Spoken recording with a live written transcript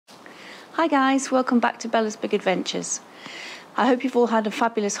Hi guys, welcome back to Bella's Big Adventures. I hope you've all had a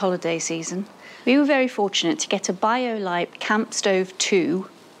fabulous holiday season. We were very fortunate to get a BioLite Campstove 2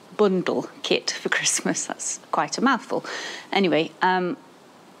 bundle kit for Christmas. That's quite a mouthful. Anyway,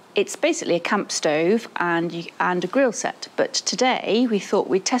 it's basically a camp stove and a grill set, but today we thought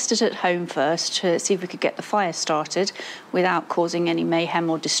we'd test it at home first to see if we could get the fire started without causing any mayhem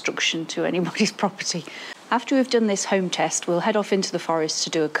or destruction to anybody's property. After we've done this home test, we'll head off into the forest to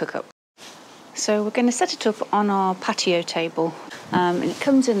do a cook-up. So we're going to set it up on our patio table, and it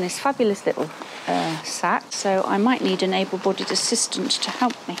comes in this fabulous little sack, so I might need an able-bodied assistant to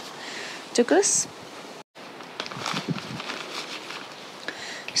help me. Douglas?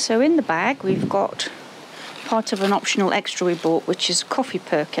 So in the bag we've got part of an optional extra we bought, which is a coffee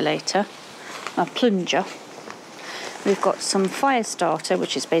percolator, a plunger. We've got some fire starter,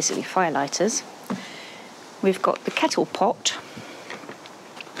 which is basically fire lighters. We've got the Kettlepot.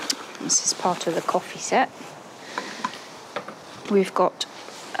 This is part of the coffee set. We've got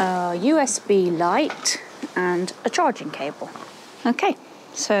a USB light and a charging cable. Okay,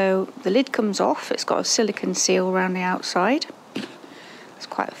 so the lid comes off. It's got a silicone seal around the outside. It's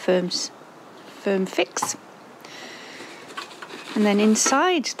quite a firm fix. And then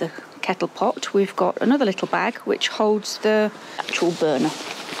inside the kettle pot, we've got another little bag which holds the actual burner.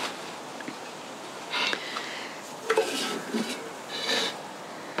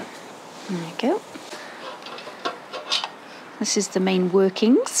 There we go. This is the main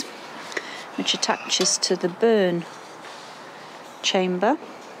workings, which attaches to the burn chamber.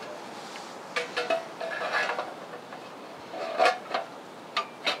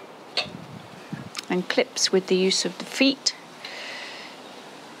 And clips with the use of the feet.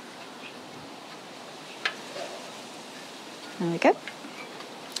 There we go.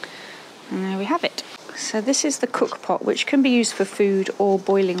 And there we have it. So this is the cook pot, which can be used for food or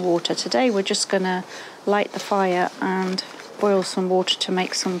boiling water. Today we're just going to light the fire and boil some water to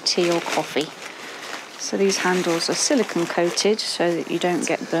make some tea or coffee. So these handles are silicone coated so that you don't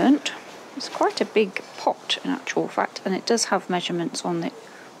get burnt. It's quite a big pot in actual fact, and it does have measurements on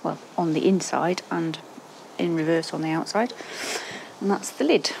the inside and in reverse on the outside. And that's the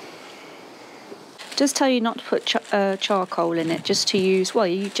lid. It does tell you not to put charcoal in it, just to use, well,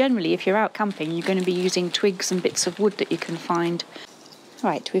 generally if you're out camping you're going to be using twigs and bits of wood that you can find.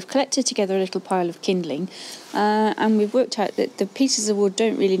 Right, we've collected together a little pile of kindling, and we've worked out that the pieces of wood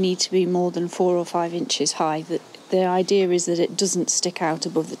don't really need to be more than 4 or 5 inches high. The idea is that it doesn't stick out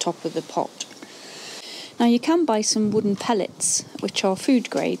above the top of the pot. Now you can buy some wooden pellets which are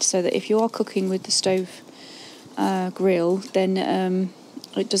food grade, so that if you are cooking with the stove grill, then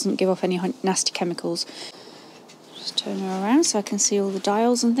it doesn't give off any nasty chemicals. Just turn her around so I can see all the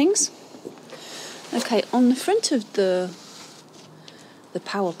dials and things. Okay, on the front of the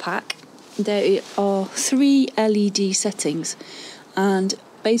power pack there are 3 LED settings, and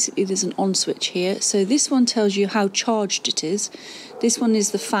basically there's an on switch here. So this one tells you how charged it is. This one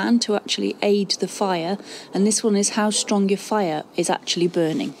is the fan to actually aid the fire, and this one is how strong your fire is actually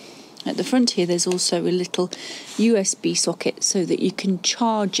burning. At the front here there's also a little USB socket so that you can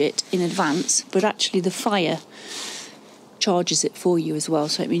charge it in advance, but actually the fire charges it for you as well,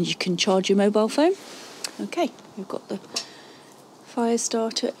 so it means you can charge your mobile phone. Okay, we've got the fire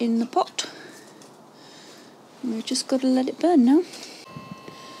starter in the pot. We've just got to let it burn now.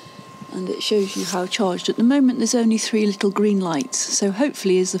 And it shows you how charged. At the moment there's only 3 little green lights, so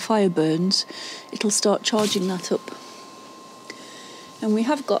hopefully as the fire burns it'll start charging that up. And we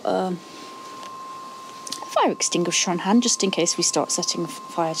have got a fire extinguisher on hand just in case we start setting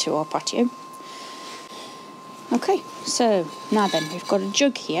fire to our patio. Okay, so now then we've got a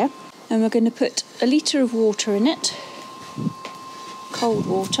jug here, and we're going to put a litre of water in it, cold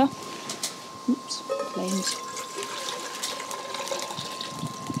water. Oops, flames.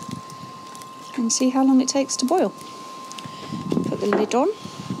 And see how long it takes to boil. Put the lid on.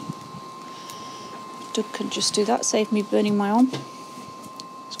 Doug can just do that, save me burning my arm.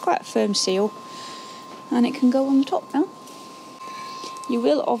 It's quite a firm seal, and it can go on the top now. You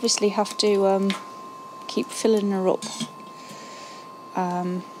will obviously have to keep filling her up,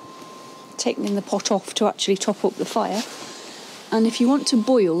 taking the pot off to actually top up the fire. And if you want to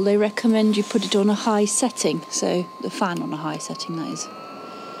boil, they recommend you put it on a high setting, so the fan on a high setting, that is.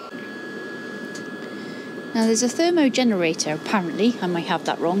 Now there's a thermo generator, apparently, I may have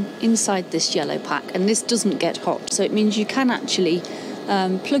that wrong, inside this yellow pack, and this doesn't get hot, so it means you can actually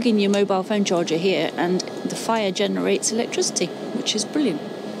plug in your mobile phone charger here and the fire generates electricity, which is brilliant.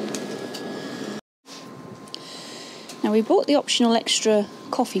 Now we bought the optional extra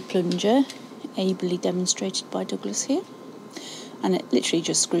coffee plunger, ably demonstrated by Douglas here, and it literally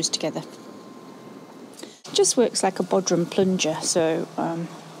just screws together. It just works like a bodrum plunger, so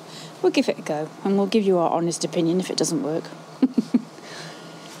we'll give it a go and we'll give you our honest opinion if it doesn't work.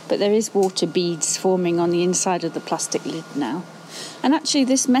 But there is water beads forming on the inside of the plastic lid now. And actually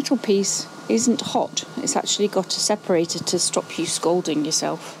this metal piece isn't hot. It's actually got a separator to stop you scalding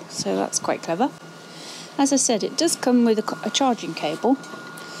yourself. So that's quite clever. As I said, it does come with a charging cable.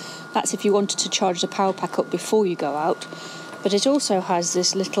 That's if you wanted to charge the power pack up before you go out. But it also has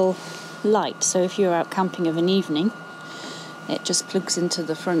this little light. So if you're out camping of an evening, it just plugs into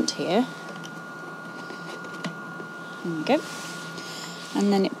the front here. There we go.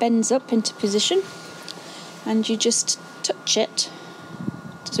 And then it bends up into position. And you just touch it,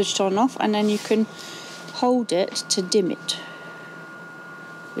 switch it on and off, and then you can hold it to dim it,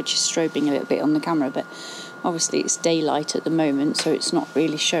 which is strobing a little bit on the camera, but obviously it's daylight at the moment, so it's not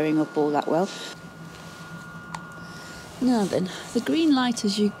really showing up all that well. Now then, the green light,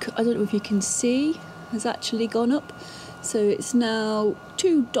 I don't know if you can see, has actually gone up. So it's now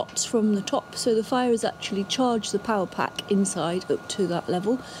 2 dots from the top, so the fire has actually charged the power pack inside up to that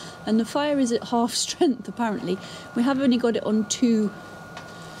level, and the fire is at half strength apparently. We have only got it on 2,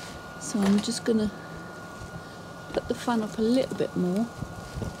 so I'm just going to put the fan up a little bit more.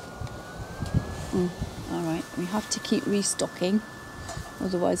 Alright, we have to keep restocking,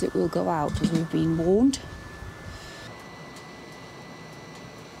 otherwise it will go out, as we've been warned.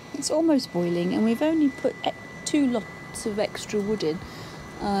 It's almost boiling, and we've only put 2 lots of extra wood in.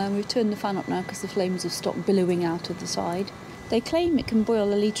 We've turned the fan up now because the flames have stopped billowing out of the side. They claim it can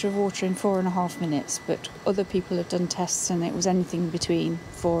boil a litre of water in 4.5 minutes, but other people have done tests and it was anything between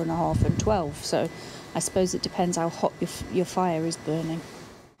 4.5 and 12, so I suppose it depends how hot your fire is burning.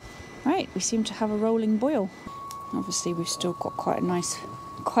 Right, we seem to have a rolling boil. Obviously we've still got quite a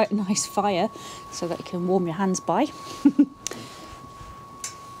nice fire so that you can warm your hands by.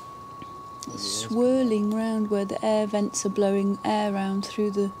 Swirling round where the air vents are blowing air round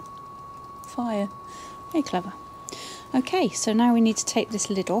through the fire. Very clever. Okay, so now we need to take this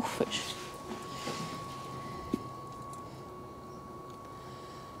lid off, which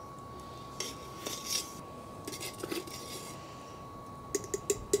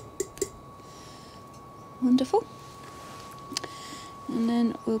wonderful. And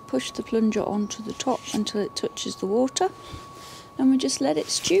then we'll push the plunger onto the top until it touches the water, and we just let it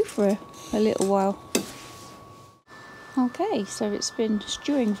stew for a little while. Okay, so it's been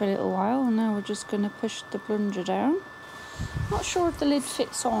stewing for a little while, and now we're just going to push the plunger down. Not sure if the lid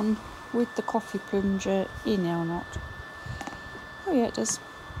fits on with the coffee plunger in or not. Oh yeah, it does.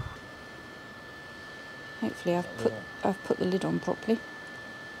 Hopefully I've put the lid on properly.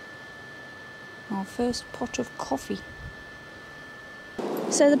 Our first pot of coffee.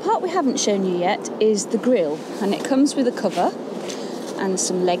 So the part we haven't shown you yet is the grill, and it comes with a cover and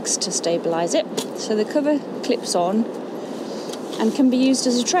some legs to stabilise it. So the cover clips on and can be used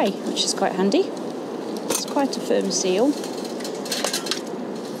as a tray, which is quite handy. It's quite a firm seal.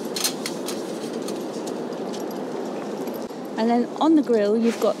 And then on the grill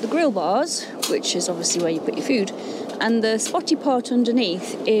you've got the grill bars, which is obviously where you put your food, and the spotty part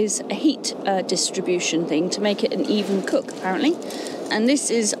underneath is a heat distribution thing to make it an even cook apparently. And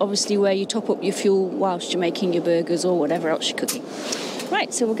this is obviously where you top up your fuel whilst you're making your burgers or whatever else you're cooking.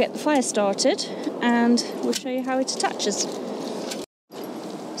 Right, so we'll get the fire started and we'll show you how it attaches.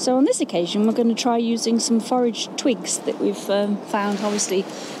 So on this occasion we're going to try using some foraged twigs that we've found. Obviously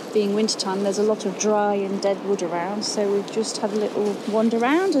being wintertime there's a lot of dry and dead wood around, so we've just had a little wander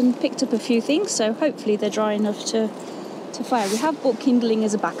around and picked up a few things, so hopefully they're dry enough to fire. We have bought kindling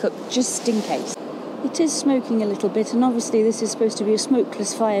as a backup just in case. It is smoking a little bit, and obviously this is supposed to be a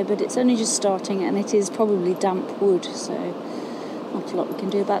smokeless fire, but it's only just starting and it is probably damp wood, so not a lot we can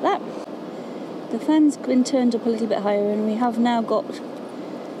do about that. The fan's been turned up a little bit higher and we have now got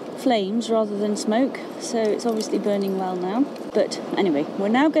flames rather than smoke, so it's obviously burning well now. But anyway, we're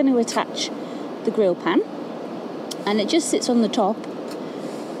now going to attach the grill pan, and it just sits on the top.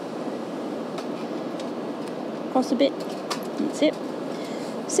 Cross a bit, that's it.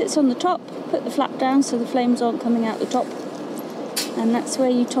 Sits on the top, put the flap down so the flames aren't coming out the top, and that's where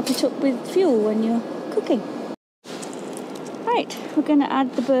you top it up with fuel when you're cooking. Right, we're going to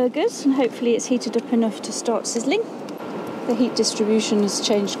add the burgers and hopefully it's heated up enough to start sizzling. The heat distribution has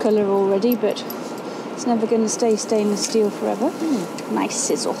changed colour already, but it's never going to stay stainless steel forever. Nice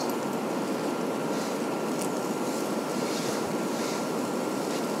sizzle.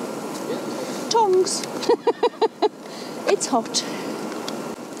 Tongs! It's hot.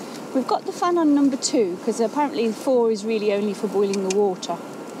 We've got the fan on number 2 because apparently 4 is really only for boiling the water.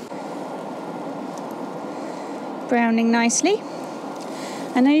 Browning nicely.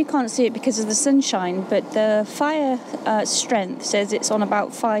 I know you can't see it because of the sunshine, but the fire strength says it's on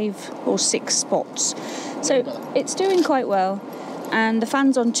about 5 or 6 spots. So it's doing quite well. And the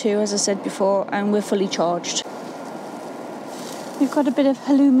fan's on 2, as I said before, and we're fully charged. We've got a bit of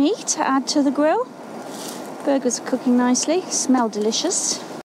halloumi to add to the grill. Burgers are cooking nicely, smell delicious.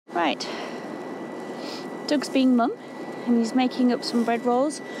 Right, Doug's being mum, and he's making up some bread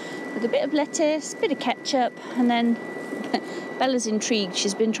rolls with a bit of lettuce, a bit of ketchup, and then Bella's intrigued.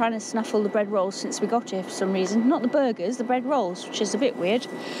 She's been trying to snuffle the bread rolls since we got here for some reason. Not the burgers, the bread rolls, which is a bit weird.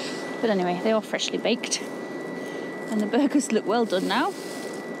 But anyway, they are freshly baked. And the burgers look well done now.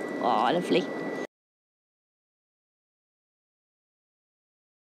 Oh, lovely.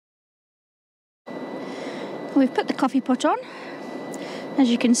 We've put the coffee pot on. As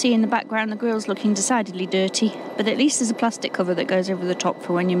you can see in the background, the grill's looking decidedly dirty, but at least there's a plastic cover that goes over the top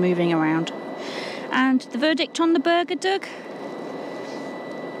for when you're moving around. And the verdict on the burger, Doug?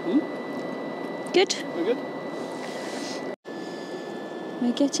 Good? We're good.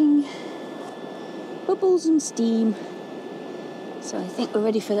 We're getting bubbles and steam. So I think we're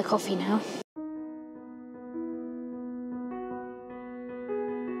ready for the coffee now.